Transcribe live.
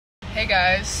Hey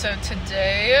guys, so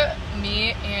today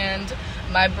me and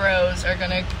my bros are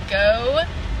gonna go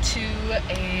to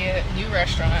a new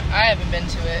restaurant. I haven't been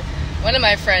to it. One of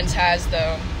my friends has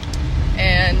though.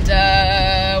 And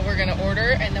we're gonna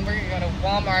order and then we're gonna go to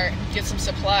Walmart, get some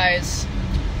supplies,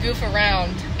 goof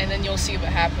around, and then you'll see what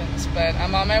happens. But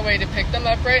I'm on my way to pick them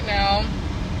up right now.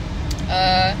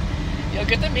 You'll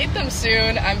get to meet them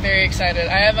soon. I'm very excited.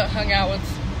 I haven't hung out with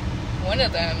one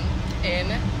of them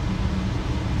in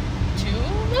 2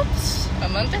 months? A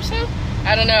month or so?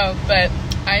 I don't know, but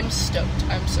I'm stoked.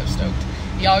 I'm so stoked.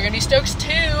 Y'all gonna be stoked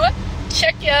too.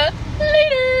 Check ya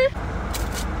later.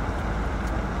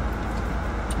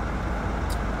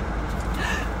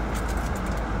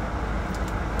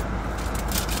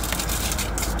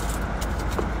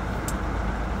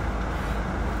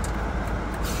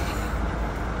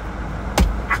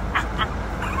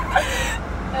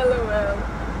 LOL.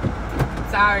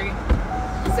 Sorry.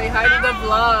 Say hi to the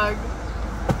vlog.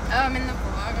 Oh, I'm in the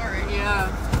vlog already? Yeah.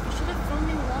 You should have filmed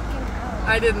me walking out.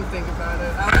 I didn't think about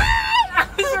it. I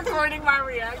was recording my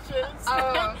reactions.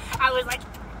 Oh. I was like, ew!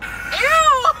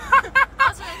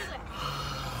 Also, I was like,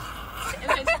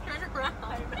 and I just turned around.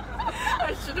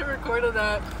 I should have recorded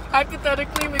that.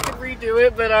 Hypothetically, we could redo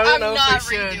it, but I don't know if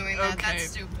we should. I'm not redoing that. Okay.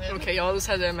 That's stupid. Okay, y'all just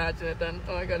had to imagine it then.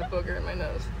 Oh, I got a booger in my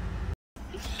nose.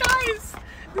 Guys,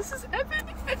 this is epic.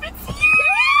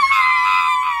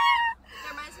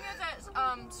 Reminds me of that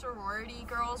sorority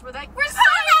girls where like, we're so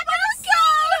happy to go!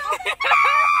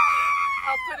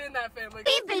 I'll put in that family.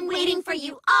 We've been waiting for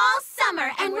you all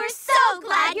summer, and we're so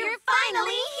glad you're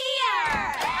finally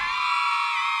here!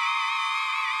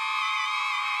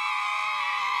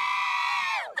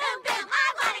 Boom, boom,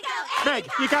 I wanna go Meg,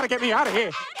 you gotta get me out of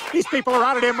here. These people are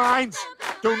out of their minds.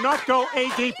 Do not go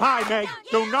AD Pie, Meg.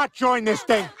 Do not join this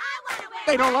thing.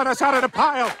 They don't let us out of the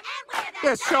pile.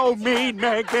 They're so mean,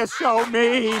 Meg. They're so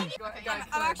mean. Guys,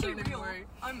 I'm actually don't real. worry.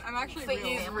 I'm actually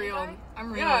He's real. real.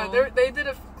 I'm real. Yeah, they did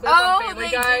a clip Oh, on Family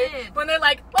they Guy did. when they're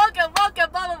like, welcome, welcome,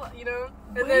 blah, blah, blah, you know?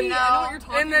 And Wait, then, I know what you're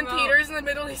talking and then about. Peter's in the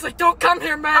middle, he's like, don't come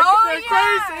here, Meg, Oh, they're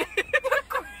yeah. crazy. They're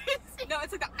crazy. No,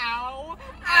 it's like the ow.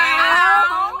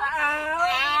 Ow.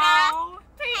 Ow.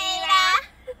 Peter!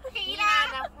 Peter,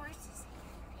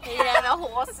 the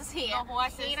horse is here. The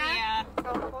horse is here. The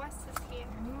horse is here. I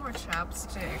need more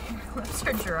chapstick. Lips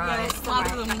are dry. Yeah,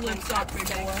 slather them lips up, big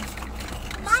boy.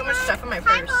 There's so much stuff in my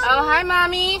purse. Oh, hi,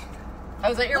 Mommy. Oh,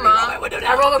 is that your mom? I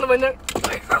rolled on the window.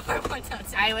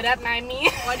 Hi, what up, Mommy?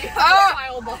 Why do you have a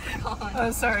child lock on? Oh,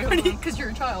 sorry. Because you're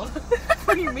a child.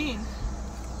 What do you mean?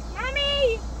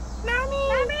 Mommy! Mommy!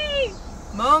 Mommy!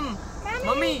 Mom!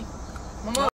 Mommy!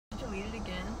 Mama! Did you delete it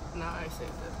again? No, I saved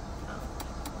it.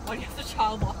 Why do you have the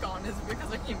child lock on? Is it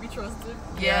because I can't be trusted?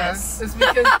 Yes. It's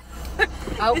because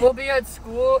we'll be at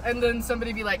school and then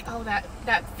somebody be like, oh, that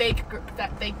fake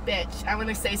bitch. I want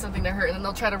to say something to her, and then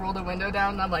they'll try to roll the window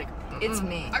down, and I'm like, It's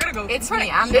me. I gotta go. It's me.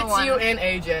 I'm the it's one. you and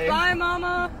AJ. Bye,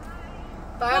 Mama!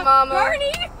 Bye, Mama.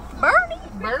 Bernie!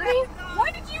 Bernie?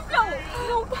 Why did you go?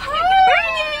 No,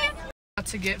 Bernie! About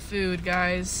to get food,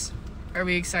 guys. Are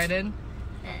we excited?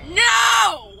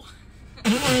 No!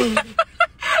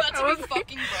 About to be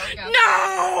fucking broke out.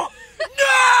 No!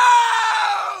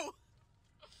 No!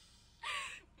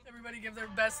 Everybody give their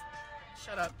best.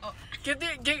 Shut up. Oh. Give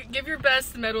your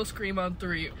best metal scream on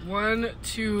 3. 1,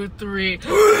 2, 3. I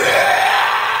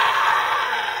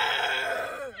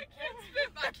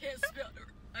can't spit.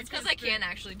 It's because I can't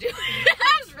actually do it.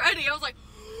 I was ready. I was like,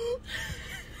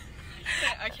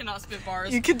 I cannot spit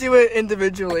bars. You could do it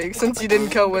individually since you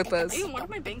didn't go with us. Ew, what are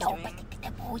my bangs doing?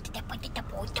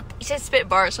 He said spit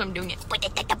bars, so I'm doing it.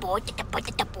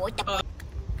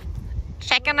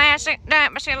 Second ass.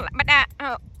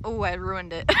 Oh, I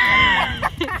ruined it.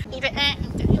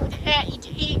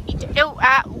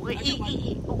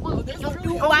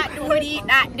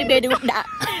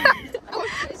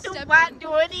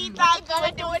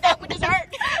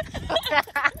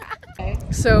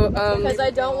 So, Because I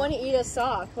don't want to eat a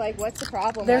sock. Like, what's the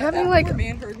problem? they're having like a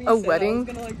wedding. I was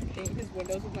gonna like paint his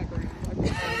windows with my green.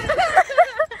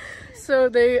 So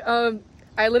they,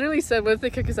 I literally said, what if they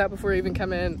kick us out before we even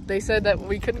come in? They said that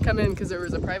we couldn't come in because there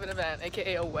was a private event,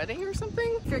 aka a wedding or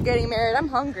something. If you're getting married, I'm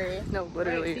hungry. No,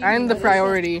 literally, Right, I'm the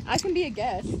priority. I can be a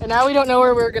guest. And now we don't know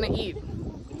where we're gonna eat.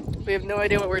 We have no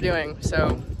idea what we're doing,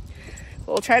 so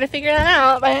we'll try to figure that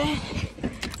out, but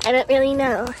I don't really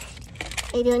know.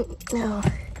 I don't know.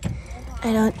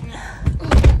 I don't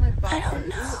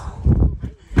know.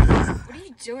 What are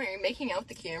you doing? Are you making out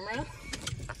the camera?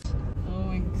 Oh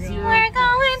my god. We're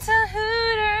going to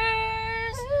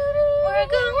Hooters. We're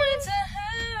going to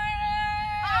Hooters.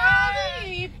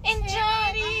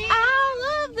 Enjoy all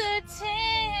of the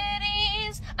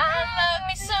titties. I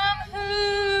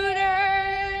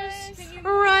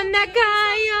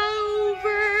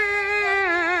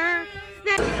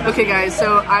Okay guys,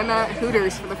 so I'm at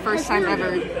Hooters for the first time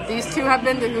ever. These two have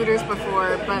been to Hooters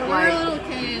before, but like, little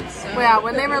kids. So. yeah,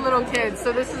 when they were little kids.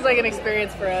 So this is like an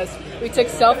experience for us. We took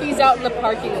selfies out in the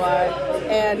parking lot,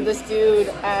 and this dude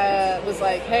was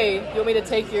like, "Hey, you want me to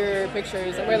take your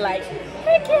pictures?" And we're like,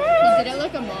 "Heck yeah!" He did it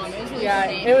like a mom. It was really Yeah,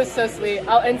 funny. it was so sweet.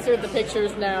 I'll insert the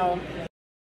pictures now.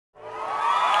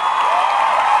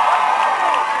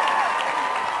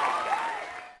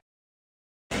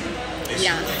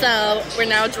 Yeah, so we're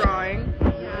now drawing.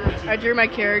 I drew my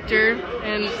character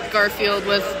and Garfield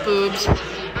with boobs.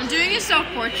 I'm doing a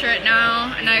self-portrait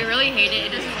now, and I really hate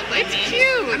it. It doesn't look like me. It's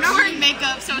cute. I'm not wearing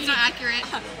makeup, so it's not accurate.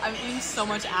 I'm eating so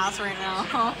much ass right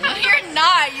now. No, you're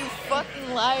not, you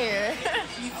fucking liar.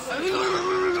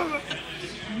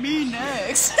 Me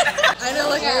next. I know,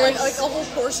 like a whole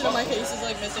portion of my face is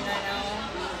like missing right now.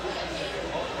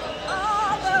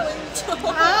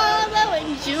 Although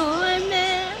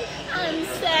enjoyment, I'm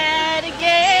sad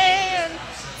again.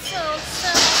 So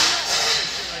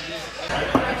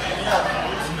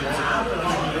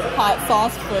Hot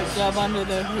sauce foot job under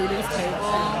the Hooters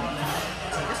table.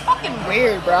 It's fucking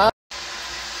weird, bro.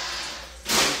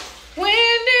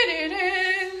 When did it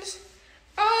end?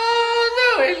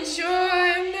 Although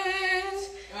enjoyment,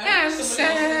 I'm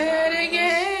sad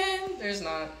again. There's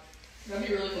not. That'd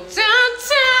be really cool. Don't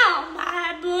tell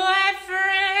my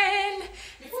boyfriend.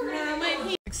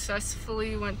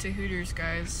 Successfully went to Hooters,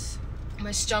 guys.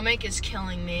 My stomach is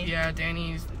killing me. Yeah,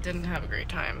 Danny didn't have a great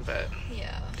time, but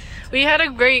Yeah. we had a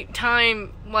great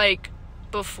time, like,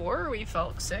 before we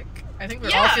felt sick. I think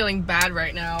we're all feeling bad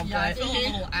right now, Yeah, I but feel a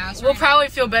little ass we'll right probably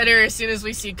feel better as soon as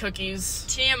we see cookies.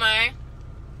 TMI.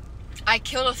 I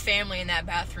killed a family in that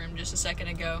bathroom just a second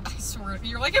ago. I swear,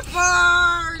 you're like, it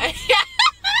burns!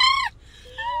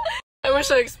 I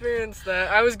wish I experienced that.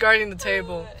 I was guarding the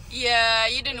table. Yeah,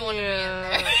 you didn't want to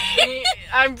be in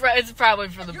there. It's probably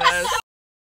for the best.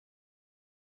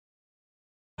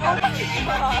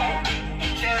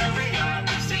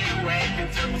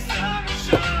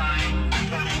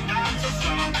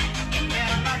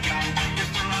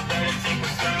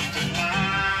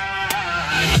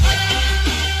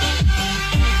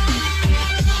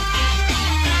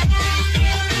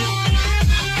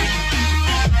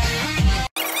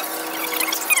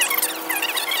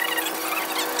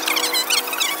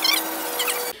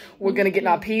 We're gonna get in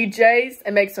our PJs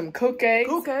and make some cookies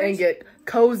and get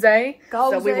cozy.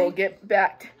 So we will get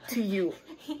back to you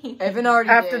Evan already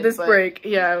after did, this but- break.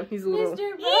 Yeah, he's a little.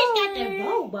 He's got the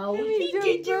bobo.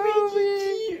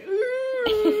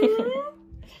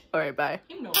 All right, bye.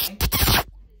 You know me.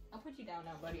 I'll put you down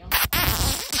now, buddy.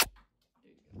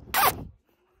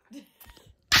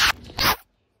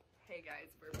 Hey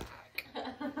guys, we're back.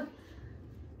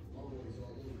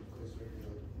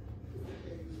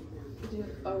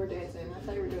 Oh, we're dancing. I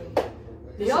thought you were doing.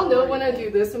 Do y'all know when I do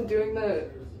this, I'm doing the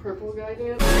purple guy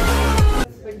dance?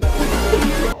 Like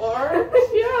that. Or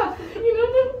yeah, you know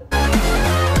the.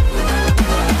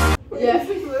 Yes.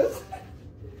 Like this.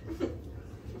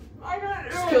 I got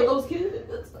it. Just kill those kids.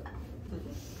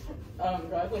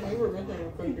 Guys, like we were making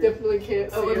a cookie. Definitely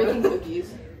can't. Oh, we're making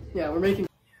cookies. Yeah, we're making.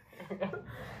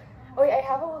 Oh, wait, I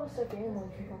have a little stuffed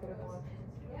animal you can pop it up on.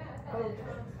 Oh.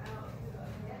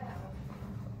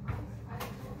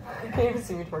 You can't even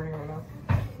see me twerking right now.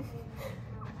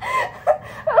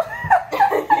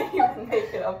 You can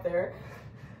make it up there.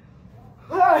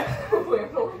 Wait,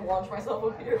 I'm gonna launch myself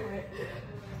up here. Wait.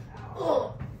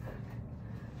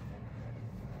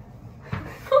 I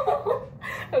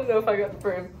don't know if I got the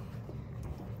frame.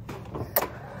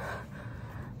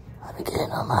 Let me get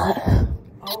in on that.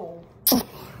 Oh.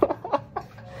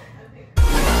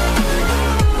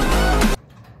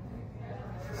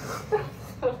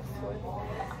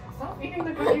 Stop eating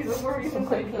the cookies before you even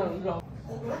take them.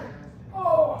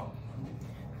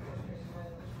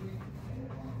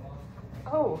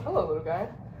 Oh, hello, little guy.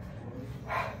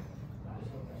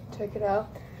 Check it out.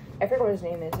 I forget what his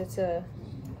name is. It's a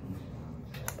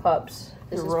Pups.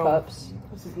 This Jerome. is Pups.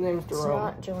 His name's It's Jerome.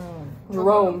 not Jerome.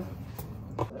 Jerome.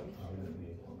 I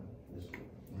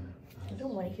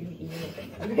don't want to hear you eating it.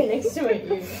 I'm right next to it.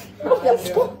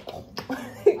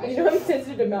 You know I'm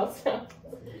sensitive to mouth sound.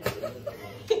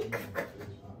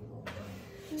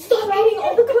 Stop eating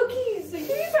all the cookies!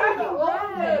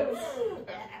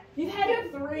 You've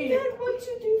had 3. You had 1,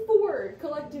 2, 3, 4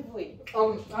 collectively. I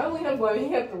only had one. He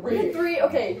had You 3. had 3.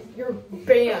 Okay, you're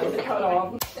banned. Cut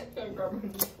off.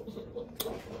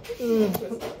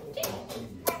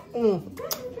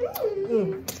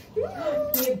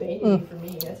 He abandoned you for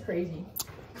me. That's crazy.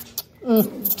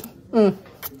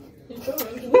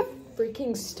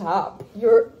 Freaking stop.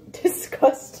 You're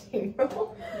disgusting,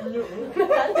 bro.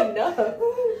 Not enough.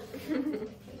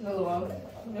 Oh well.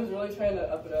 I was really trying to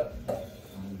up it up.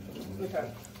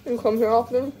 Okay. You come here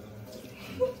often?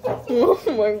 Oh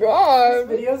my god.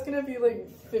 This video's gonna be like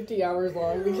 50 hours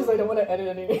long because I don't want to edit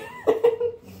any.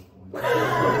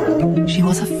 She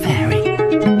was a fairy.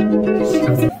 She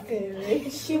was a fairy.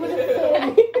 She was a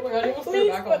fairy. Oh my god,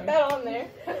 Please put that on there.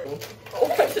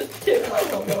 Oh, I just did my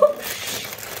logo.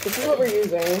 This is what we're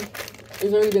using.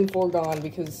 There's already been 4 gone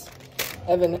because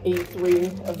Evan ate 3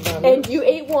 of them. And you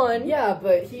ate 1. Yeah,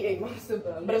 but he ate most of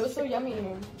them. But it was so yummy.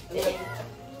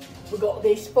 We got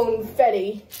this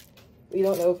funfetti. We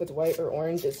don't know if it's white or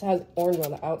orange. It has orange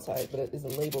on the outside, but it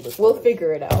isn't labeled as We'll orange.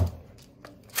 figure it out.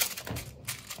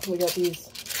 We got these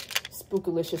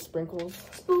spookalicious sprinkles.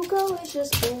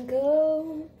 Spookalicious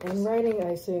sprinkle. And writing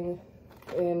icing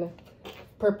in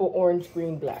purple, orange,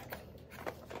 green, black.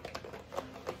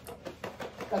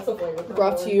 That's the flavor.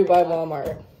 Brought to you by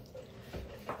Walmart.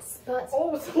 Spots. Oh,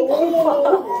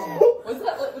 Was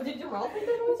that? Did your mouth make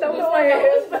that noise? that was my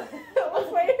hair. That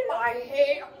was my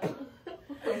hair.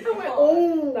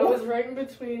 Oh. That was right in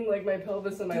between like my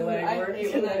pelvis and my leg. I Where hate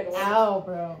it's when like, that- ow,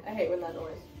 bro. I hate when that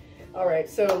noise. All right,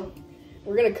 so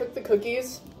we're gonna cook the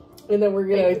cookies, and then we're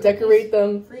gonna decorate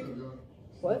them. Freak.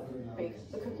 What?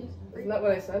 Bake the cookies. Isn't that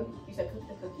what I said? You said cook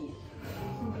the cookies.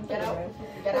 Get out. Okay.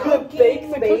 Get out. Bake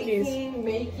the cookies.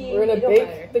 Making. We're gonna it don't bake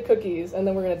matter. the cookies, and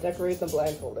then we're gonna decorate them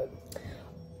blindfolded.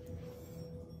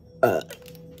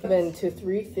 7 to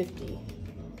 350.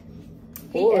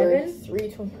 Or Evan?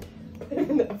 320.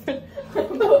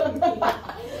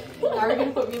 Are we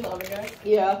gonna put me in the oven, guys?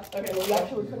 Yeah. Okay, well,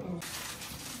 actually cooking.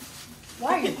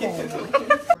 Why are you playing?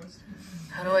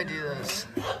 How do I do this?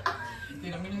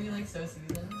 Dude, I'm gonna be like so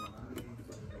seasoned.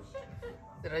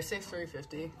 Did I say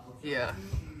 350? Yeah.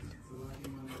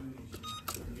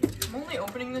 I'm only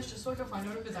opening this just so I can find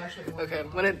out if it's actually orange. Okay,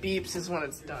 when it beeps is when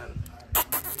it's done.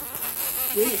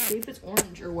 Wait, see if it's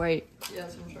orange or white. Yeah,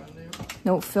 that's what I'm trying to do.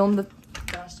 No, film the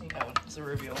Casting. Oh, it's a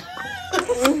reveal.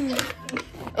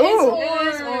 Oh,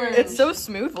 it is orange. It's so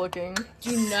smooth looking.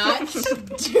 Do not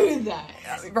do that.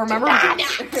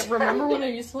 Remember when I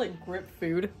used to like grip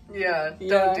food? Yeah,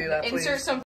 don't do that, please. Insert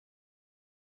some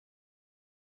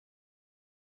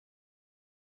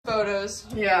photos.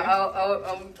 Yeah,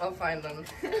 I'll find them.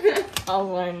 I'll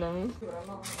find them.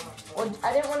 Well,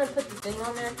 I didn't want to put the thing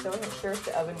on there because I wasn't sure if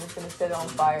the oven was going to set it on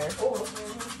fire. Oh,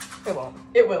 It won't.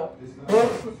 it will.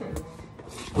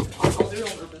 I'll do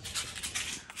it on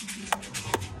purpose.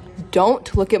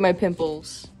 Don't look at my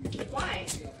pimples. Why?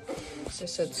 I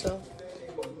said so.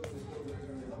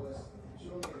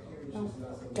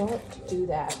 Don't do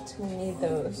that. We need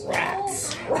those.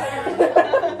 Rats.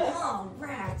 Oh,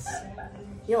 rats.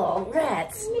 You little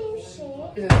rats. Is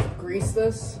it grease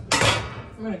this?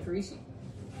 I'm gonna grease you.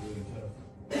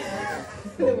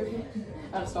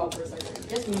 I'll stop for a second.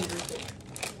 Just me grease it.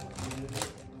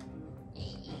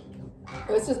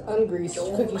 This is ungreased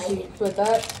cookie sheet, but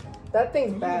that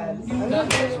thing's bad. I'm not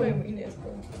touch sure. my weenus,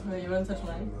 bro. No, you wanna touch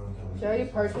mine? Should I use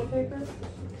parchment paper?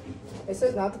 It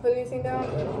says not to put anything down.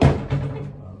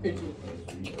 Could you?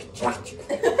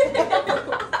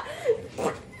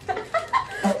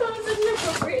 That was such an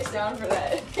appropriate sound for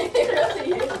that. It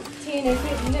really is. Teenage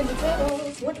Mutant Ninja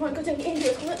Turtles. Which one could take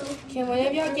Andrew's little? Can one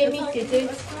of y'all give me scissors?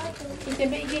 Can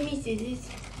somebody give me scissors?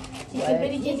 Can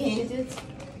somebody give me scissors?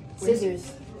 Scissors.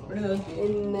 Where do those be?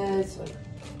 In this one.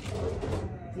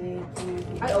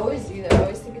 I always do that. I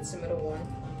always think it's the middle one.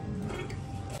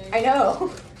 I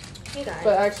know. Hey guys.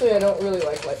 But actually, I don't really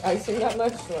like icing that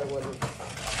much, so I wouldn't.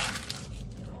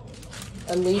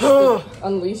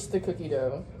 Unleash the cookie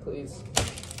dough, please.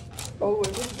 Oh,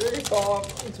 it's very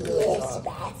soft. It's really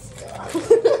soft.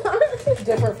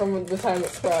 Different from the time at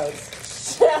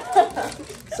Sprouts.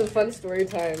 It's a fun story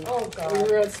time. Oh god. We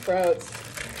were at Sprouts,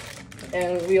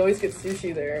 and we always get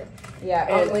sushi there. Yeah,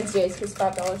 And- on Wednesdays, because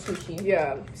 $5 sushi.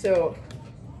 Yeah, so...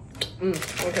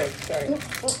 okay, sorry.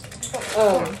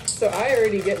 So I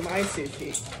already get my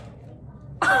sushi.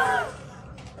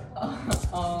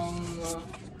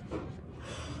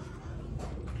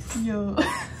 Yo.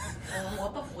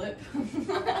 What the flip?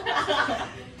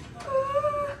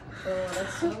 Oh,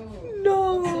 that's so...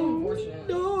 No! That's so unfortunate.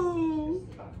 No!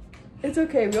 It's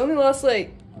okay, we only lost,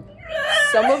 like,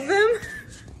 some of them.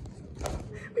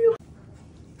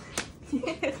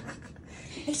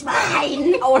 It's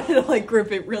mine. I wanted to like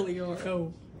grip it really hard.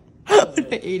 Oh. I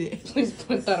ate it. Please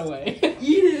put that away.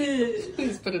 Eat it.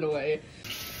 Please put it away.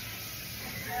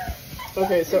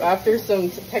 Okay, so after some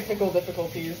technical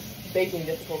difficulties, baking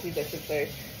difficulties I should say,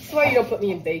 That's why you don't put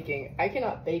me in baking. I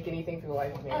cannot bake anything for the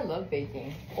life of me. I love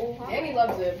baking. Danny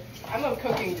loves it. I'm a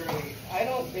cooking girly. I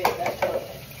don't bake that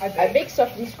stuff. I bake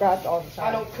stuff from scratch all the time.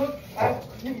 I don't cook.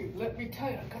 Let me tell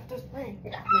you, I got this brain.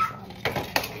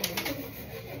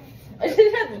 I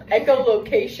just had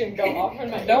echolocation go off in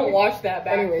my Don't watch that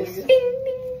back, Anyways. please. Ding,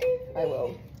 ding, ding. I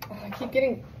will. Oh, I keep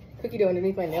getting cookie dough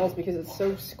underneath my nails because it's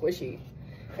so squishy.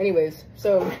 Anyways,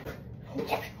 so.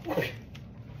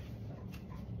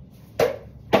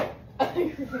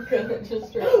 I'm gonna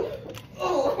just do it.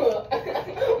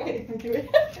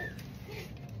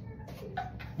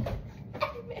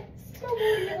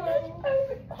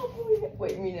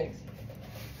 Wait, me next.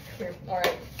 Here.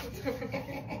 Alright.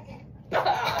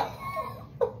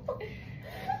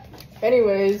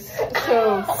 Anyways,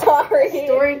 so. Sorry.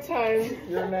 Story time.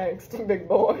 You're next, big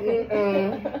boy. I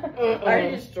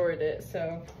already destroyed it,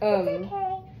 so.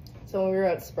 So when we were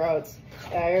at Sprouts,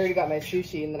 I already got my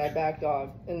sushi and then I backed off.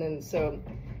 And then so.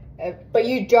 But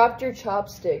you dropped your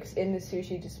chopsticks in the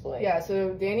sushi display. Yeah, so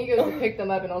Danny goes to pick them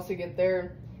up and also get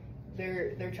their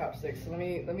chopsticks. So let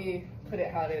me put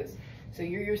it how it is. So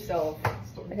you're yourself.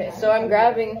 Okay, so I'm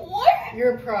grabbing. What?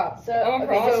 You're a prop. So I'm a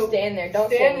prop. just stand there. Don't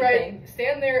say stand anything.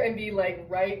 Stand there and be like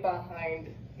right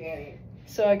behind Danny.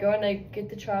 So I go and I get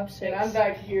the chopsticks. And I'm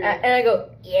back here. And I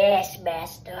go, yes,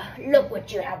 master. Look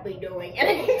what you have been doing. And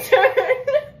I turn.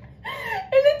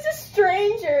 And it's a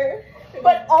stranger.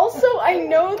 But also, I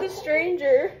know the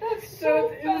stranger.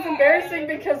 So it was embarrassing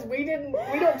because we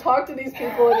don't talk to these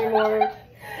people anymore.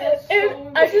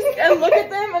 And I look at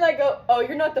them and I go, oh,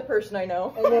 you're not the person I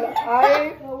know. And then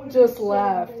I just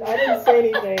laughed. I didn't say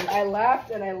anything. I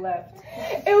laughed and I left.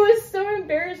 It was so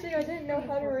embarrassing. I didn't know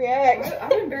how to react.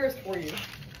 I'm embarrassed for you.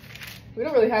 We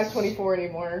don't really have 24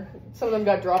 anymore. Some of them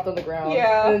got dropped on the ground.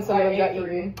 Yeah. And then some of them got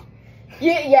 3.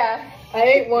 Yeah. I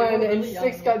ate 1 and really 6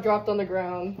 young. got dropped on the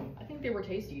ground. I think they were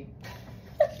tasty.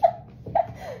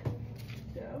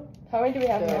 How many do we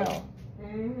have So- now?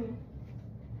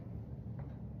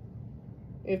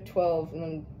 We have 12 and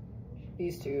then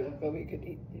these 2, but we could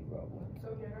eat the raw ones.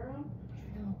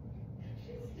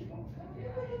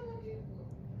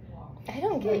 I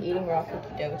don't get eating raw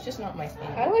cookie dough. It's just not my thing.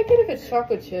 I like it if it's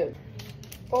chocolate chip.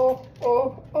 Oh.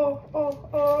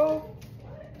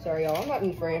 Sorry, y'all. I'm not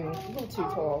in frame. I'm a little too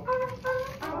tall.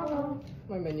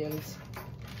 My minions.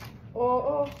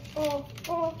 Oh.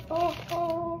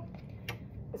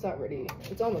 It's not ready.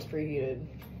 It's almost preheated.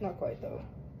 Not quite, though.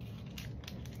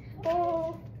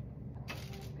 Oh.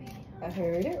 I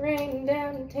heard it rain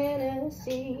down in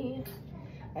Tennessee.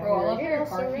 Bro, I love heard your it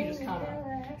car. You rain just kinda down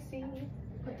Tennessee.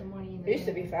 put the money in It used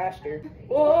to be faster.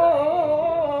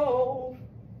 Whoa.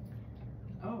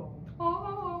 Oh.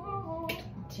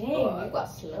 Dang, you got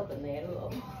slub in there.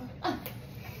 Look.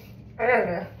 I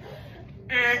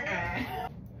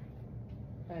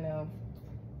know.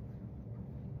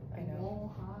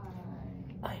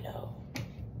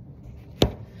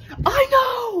 I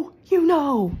know! You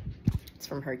know! It's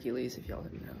from Hercules, if y'all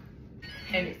didn't know.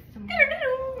 And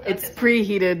It's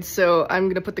preheated, so I'm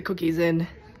gonna put the cookies in.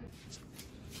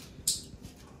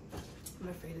 I'm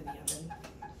afraid of the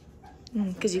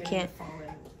oven. Because you can't.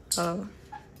 Oh.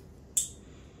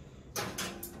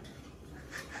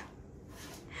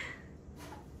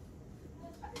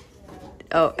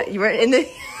 Oh, you were in the.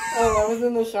 Oh, I was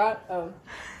in the shot? Oh.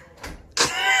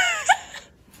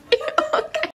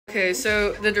 Okay,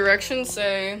 so the directions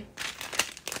say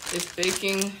if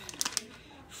baking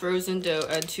frozen dough,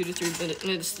 add 2 to 3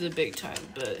 minutes to the bake time,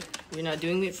 but we're not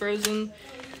doing it frozen,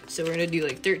 so we're gonna do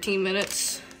like 13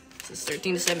 minutes. So it's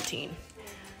 13 to 17.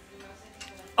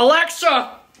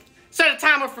 Alexa, set a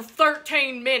timer for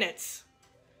 13 minutes.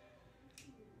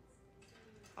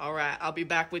 All right, I'll be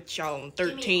back with y'all in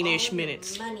 13-ish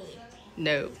minutes. Money.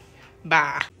 No,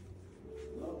 bye.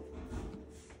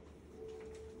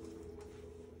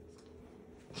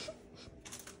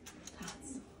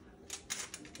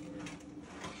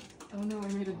 Oh no, I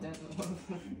made a dent.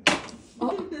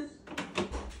 Oh.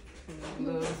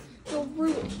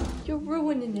 You're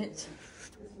ruining it.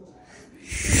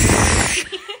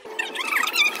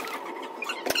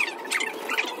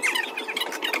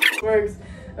 Works.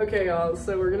 Okay, y'all,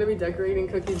 so we're gonna be decorating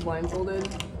cookies blindfolded.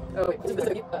 Oh, wait.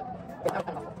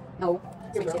 No.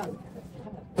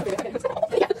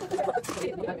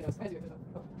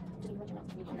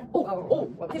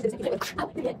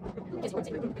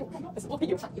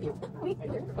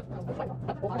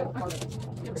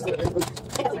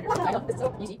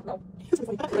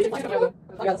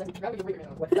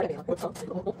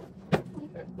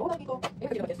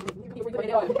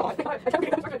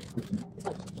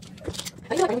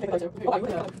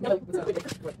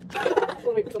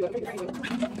 at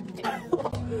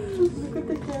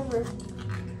the camera.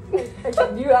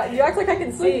 You act like I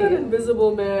can see. Like that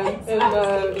invisible man in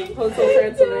Hotel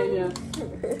Transylvania.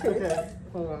 Okay,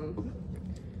 hold on.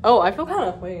 Oh, I feel kind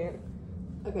of wait.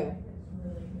 Okay.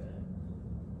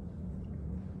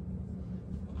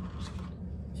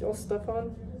 Is your stuff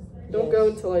on? Don't go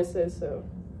until I say so.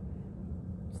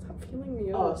 Stop feeling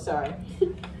me up. Oh, sorry.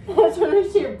 I was trying to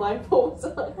make sure your blindfold was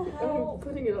on. I'm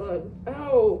putting it on.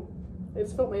 Ow! I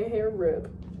just felt my hair rip.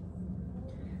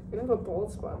 I have a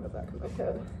bald spot on the back of my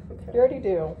head. Okay. You already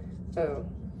do. Oh.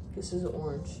 This is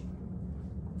orange.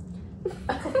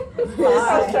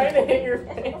 I was trying to hit your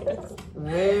face.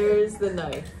 Where's the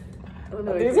knife? Oh,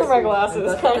 no, These are my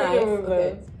glasses. That's How the do knife. you move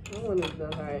Okay. this? I wanted the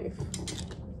knife.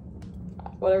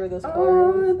 Whatever this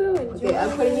color is. Okay,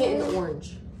 I'm putting it in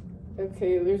orange.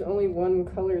 Okay, there's only one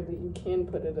color that you can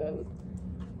put it in.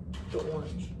 The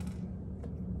orange.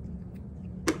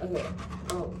 Okay.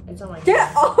 Oh, it's on my hand.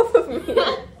 Get off of me!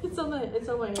 It's on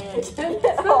my hand.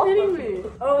 Stop hitting me!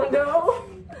 Oh no!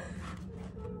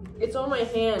 It's on my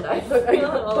hand. I put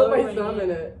my thumb in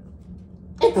it.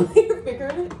 Put your finger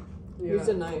in it? Yeah. Use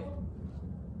a knife.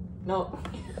 No.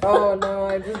 Oh no,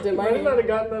 I just did I my might hand. not have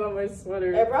gotten that on my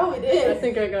sweater. I probably did. I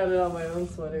think I got it on my own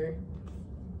sweater.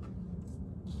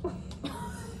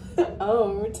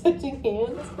 Oh, we're touching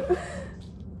hands?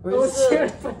 Where's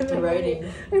the writing?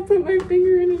 I put my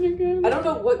finger in it again. I don't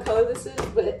know what color this is,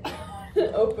 but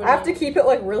open. I have to keep it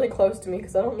like really close to me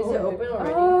because I don't know. Is it open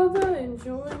already? Oh, the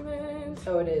enjoyment.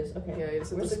 Oh, it is. Okay. Yeah,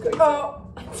 it's Where's the cookie? cookie? Oh!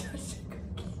 I touched the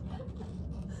cookie.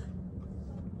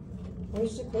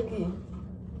 Where's the cookie?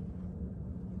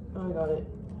 Oh, I got it.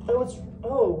 Oh, it's.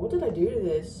 Oh, what did I do to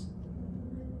this?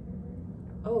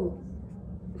 Oh.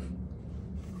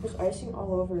 There's icing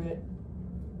all over it.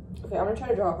 Okay, I'm gonna try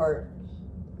to draw a heart.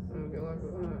 Oh, good luck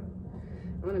with that.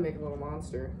 I'm gonna make a little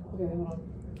monster. Okay, hold on.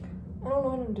 I don't know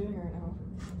what I'm doing right now.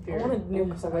 Here. I want a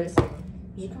new It's color.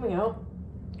 icing. Is it coming out?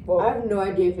 Whoa. I have no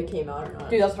idea if it came out or not.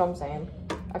 Dude, that's what I'm saying.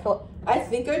 I feel. I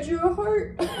think I drew a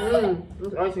heart.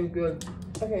 This icing's good.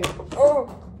 Okay. Oh.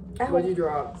 What'd you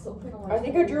draw? I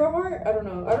think I drew a heart. I don't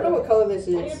know. I don't know what color this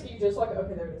is. just like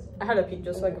okay, there it is. I had a peek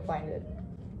just so I could find it.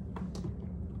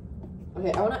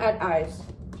 Okay, I want to add eyes.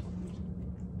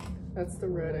 That's the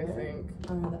red, I think.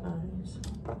 The eyes.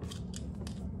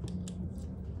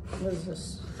 What is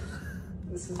this?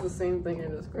 This is the same thing I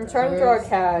just I'm grabbed. trying to draw a The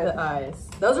cat. eyes.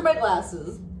 Those are my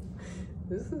glasses.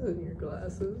 This isn't your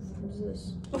glasses. What is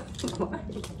this? Why?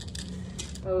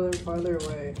 Oh, they're farther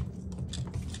away.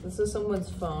 This is someone's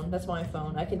phone. That's my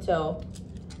phone. I can tell.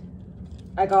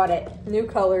 I got it. New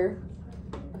color.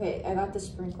 Okay, I got the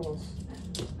sprinkles.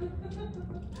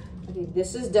 Okay,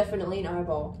 this is definitely an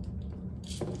eyeball.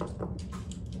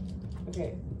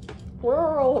 Okay. Where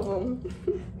are all of them?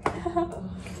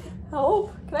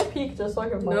 Help! Can I peek just so I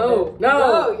can find No, it?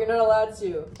 no! You're not allowed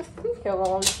to. Okay,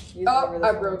 well, I'll just use Oh, whatever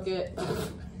I this broke one. it.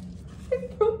 I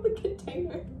broke the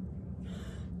container.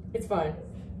 It's fine.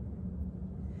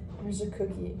 Where's the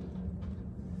cookie?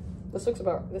 This looks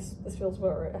about. This feels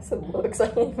about right. I said looks. I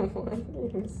can't even find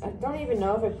it. I don't even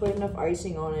know if I put enough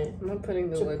icing on it. I'm not putting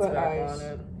the To lids put back eyes. on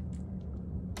it.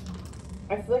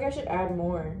 I feel like I should add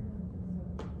more.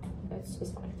 That's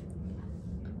just fine.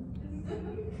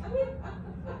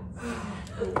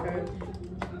 Okay.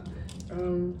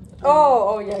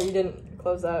 Oh yeah, you didn't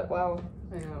close that. Wow.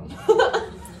 I know.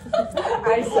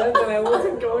 I said that I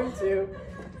wasn't going to.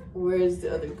 Where's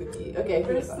the other cookie? Okay,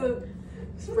 Where's here's the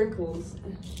sprinkles?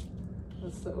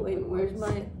 That's the Wait, open where's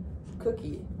ones. my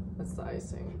cookie? That's the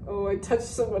icing. Oh, I touched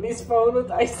somebody's phone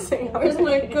with icing on Where's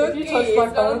my it. cookie? If you touch my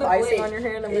It's phone on with the icing plate. on your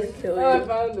hand, I'm gonna kill Oh, I you.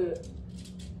 found it.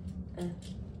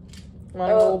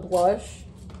 Want a little blush?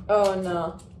 Oh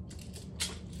no.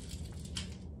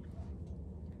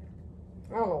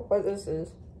 I don't know what this is.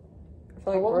 I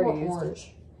feel I like want we more already used orange.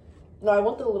 it. No, I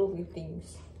want the little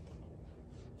things.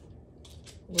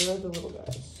 Where are the little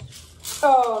guys?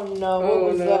 Oh no, what Oh,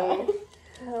 was no.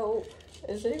 that? Help.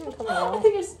 Is it even coming I out?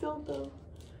 think I spilled them.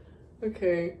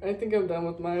 Okay, I think I'm done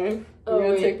with mine. Oh, I'm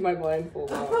gonna wait. take my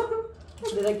blindfold off.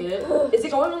 Did I get it? Is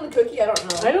it going on the cookie? I don't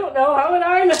know. I don't know. How would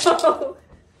I know?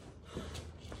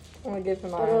 I'm gonna give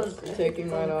him I eyes. don't- Taking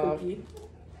it's on mine the off. cookie.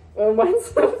 Oh, mine's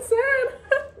so sad.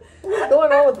 What's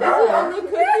going on with Is it on that? the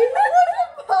cookie?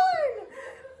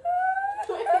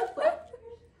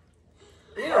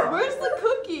 Yeah. Where's the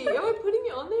cookie? Am I putting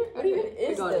it on there? What even Okay,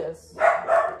 I is got it. this?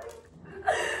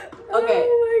 Okay.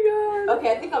 Oh my god.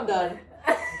 Okay, I think I'm done.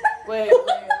 Wait.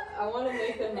 I want to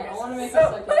make a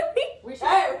second. We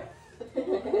should.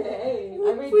 Hey,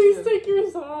 I made Please two. take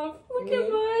yours off. Look Me? at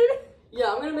mine.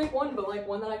 Yeah, I'm gonna make one, but like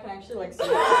one that I can actually like see. Both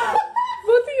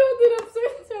of y'all did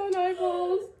upside down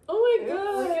eyeballs. Oh my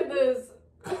god. Look at this.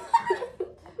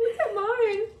 Look at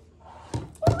mine.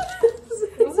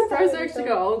 I'm surprised I actually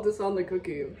got all of this on the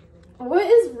cookie. What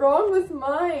is wrong with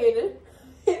mine?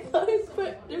 I thought I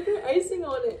put different icing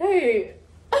on it. Hey,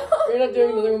 you're not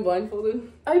doing another one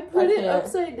blindfolded? I put it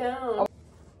upside down.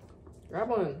 Grab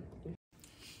one.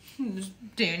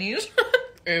 Danny's.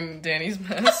 And Danny's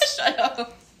mess. Shut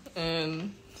up.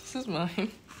 And this is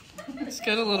mine. It's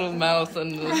got a little mouth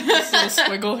and this little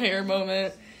squiggle hair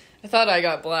moment. I thought I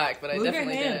got black, but I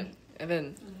definitely didn't.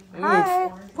 Evan. Hi.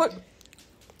 What?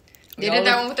 They did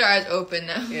that one with their eyes open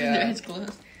now. Yeah. Their eyes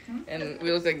closed. And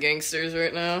we look like gangsters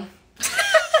right now.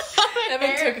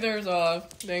 Evan took theirs off.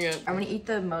 Dang it. I'm gonna eat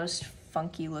the most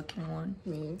funky looking one.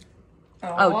 Me.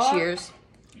 Oh, cheers.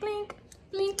 Blink,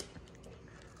 blink.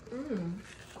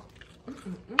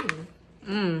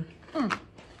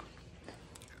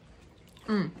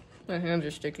 My hands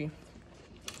are sticky.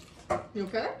 You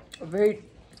okay? Very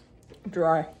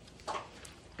dry.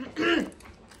 Is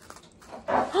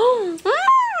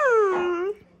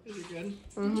it good?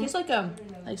 Tastes like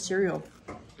cereal.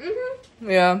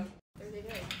 Yeah.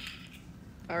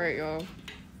 Alright, y'all.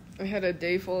 I had a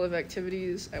day full of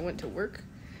activities. I went to work,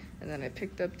 and then I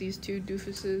picked up these two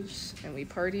doofuses, and we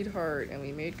partied hard, and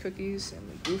we made cookies, and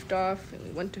we goofed off, and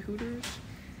we went to Hooters.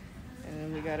 And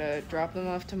then we gotta drop them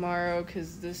off tomorrow,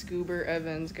 because this goober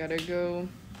Evan's gotta go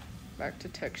back to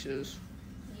Texas.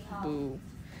 Boo.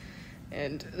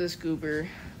 And this goober,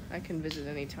 I can visit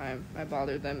anytime. I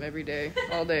bother them every day,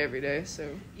 all day, every day,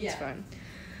 so it's fine.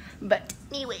 But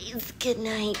anyways, good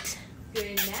night.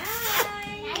 Good night.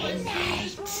 Good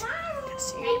night.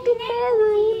 See you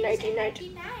tomorrow. Nighty night.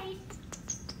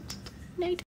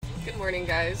 Night. Good morning,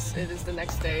 guys. It is the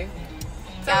next day.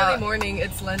 It's not really morning,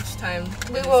 it's lunchtime.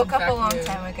 We woke up a long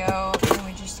time ago and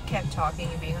we just kept talking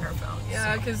and being on our phones.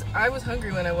 Yeah, because I was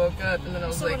hungry when I woke up, and then I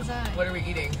was So like, was I. what are we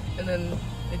eating? And then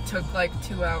it took like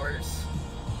 2 hours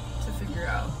to figure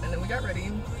out. And then we got ready,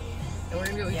 and we're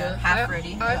gonna go eat the half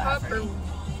ready. IHOP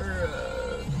or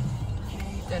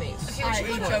Denny's.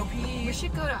 We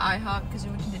should go to IHOP because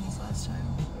we went to Denny's last time.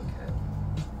 Okay.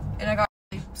 And I got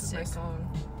really This is my sick. song.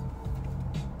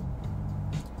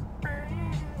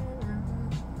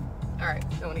 Alright.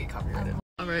 I want to get copyrighted.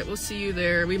 Alright, we'll see you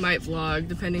there. We might vlog,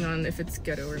 depending on if it's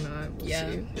ghetto or not. We'll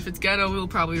see. If it's ghetto, we'll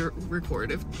probably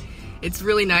record. If it's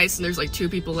really nice and there's like 2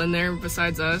 people in there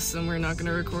besides us, and we're not going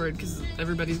to record because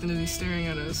everybody's going to be staring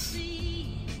at us.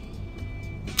 Okay,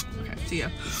 see ya.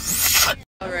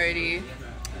 Alrighty.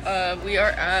 We are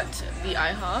at the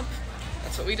IHOP.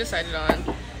 That's what we decided on.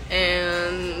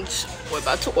 And we're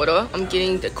about to order. I'm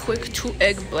getting the quick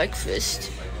 2-egg breakfast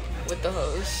with the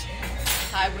hose.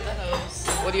 Hi with the hose.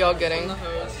 What are y'all getting? The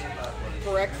hose.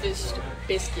 Breakfast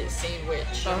biscuit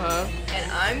sandwich.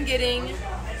 And I'm getting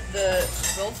the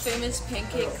world famous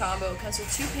pancake combo. It comes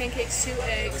with 2 pancakes, 2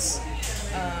 eggs,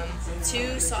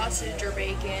 2 sausage or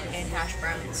bacon, and hash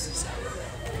browns.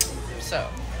 So,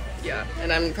 yeah.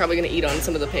 And I'm probably gonna eat on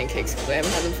some of the pancakes because I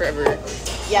haven't had them forever.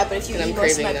 Yeah, but if you And eat I'm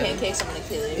most of my craving them. pancakes, I'm gonna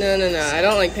kill you. No, I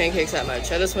don't like pancakes that much.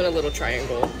 I just want a little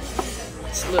triangle.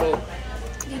 Just a little.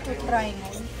 Little triangle.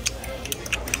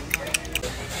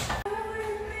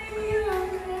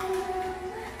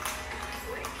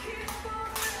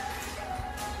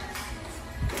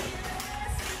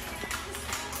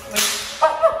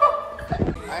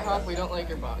 IHOP, we don't like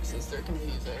your boxes. They're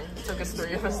confusing. It took us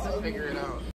 3 of us to figure it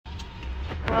out.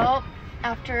 Well,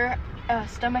 after a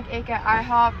stomach ache at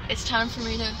IHOP, it's time for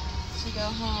me to go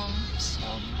home. So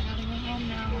I gotta go home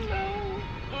now.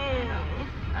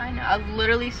 I know. I'll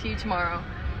literally see you tomorrow.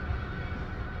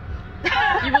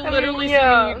 You will literally see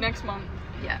me next month.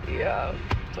 Yeah,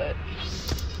 but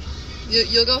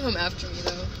you'll go home after me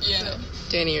though. yeah. So.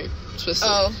 Danny, you're supposed to.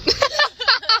 Oh.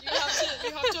 You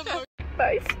have to.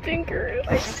 My stinkers.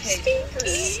 Okay.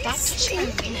 Stop touching my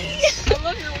penis. I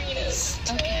love your weenus.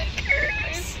 Okay.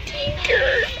 My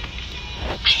stinkers. I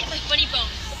hit my funny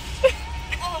bone.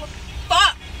 Oh,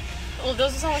 fuck! Well, it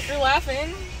doesn't sound like you're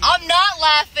laughing. I'm not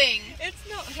laughing. It's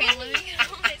not. Okay, let me get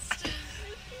all my stuff.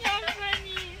 Not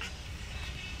funny.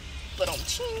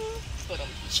 Ching.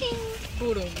 Ching.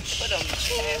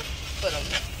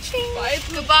 Bye.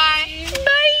 Goodbye. Bye. Goodbye.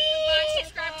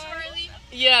 Subscribe to Riley.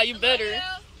 Yeah, you better.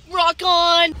 Rock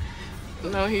on.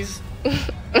 No, he's.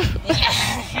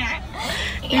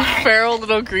 You feral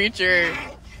little creature.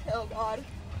 Oh God.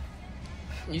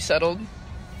 You settled?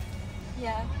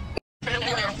 Yeah.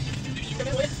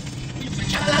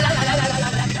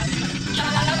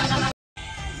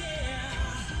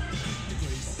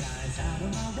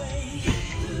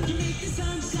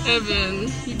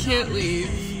 Evan, you can't leave.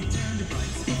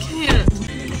 You can't.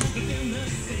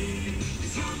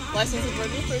 License and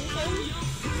registration?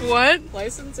 What?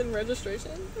 License and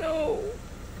registration? No.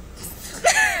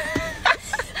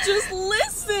 Just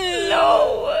listen!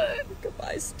 No.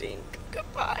 Goodbye, Stink.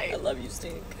 Goodbye. I love you,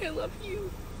 Stink. I love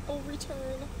you. I'll return.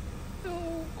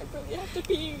 No, I really have to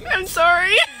pee. I'm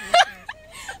sorry.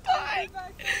 Bye.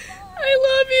 I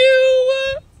love you.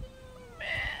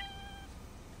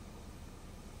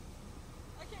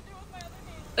 I can't do it with my other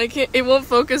hand. I can't. It won't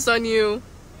focus on you.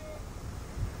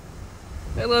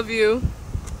 I love you.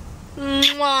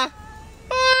 Mwah. Bye.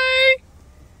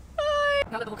 Bye.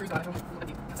 Now that the whole crew's gone, I'm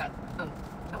sad.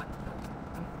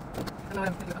 I'm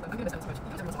gonna miss him so much. He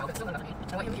comes every once in a while, but still not enough for me.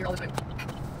 I want him here all the time.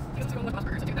 He goes to go with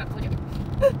Oscars. I do that.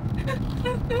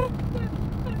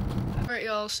 Alright,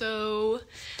 y'all. So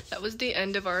that was the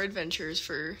end of our adventures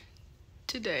for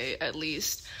today, at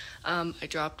least. I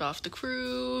dropped off the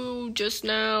crew just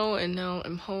now, and now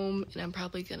I'm home, and I'm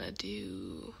probably gonna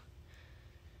do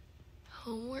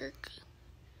homework.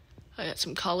 I got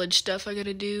some college stuff I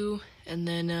gotta do, and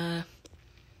then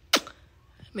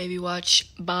maybe watch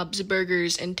Bob's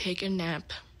Burgers and take a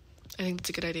nap. I think that's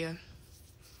a good idea.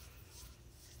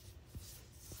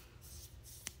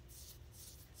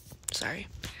 Sorry.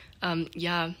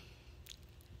 Yeah.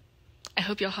 I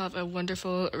hope y'all have a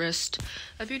wonderful rest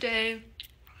of your day.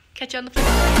 Catch you on the flip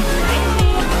side.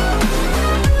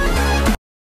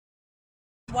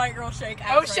 White girl shake.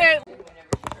 Oh shit!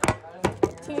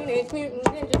 Teenage Mutant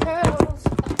Ninja Turtles.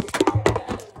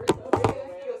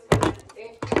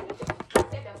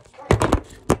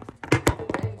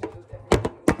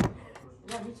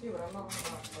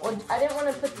 Well, I didn't want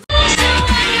to put the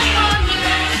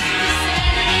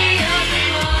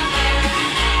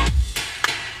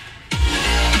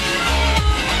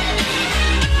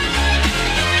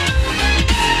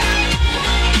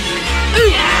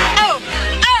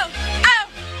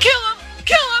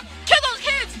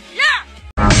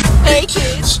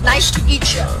Nice to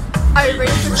eat you. Are you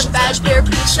ready for some Fazbear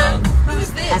pizza? Who's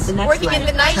this? Working in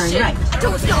the night shift. I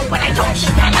don't know, but I don't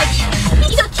think I like you.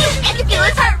 He's so cute and the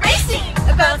feelings are racing.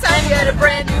 About time you got a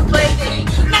brand new plaything.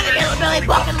 Another little Billy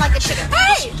walking like a sugar.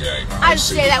 Hey! I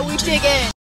say that we dig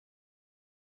in.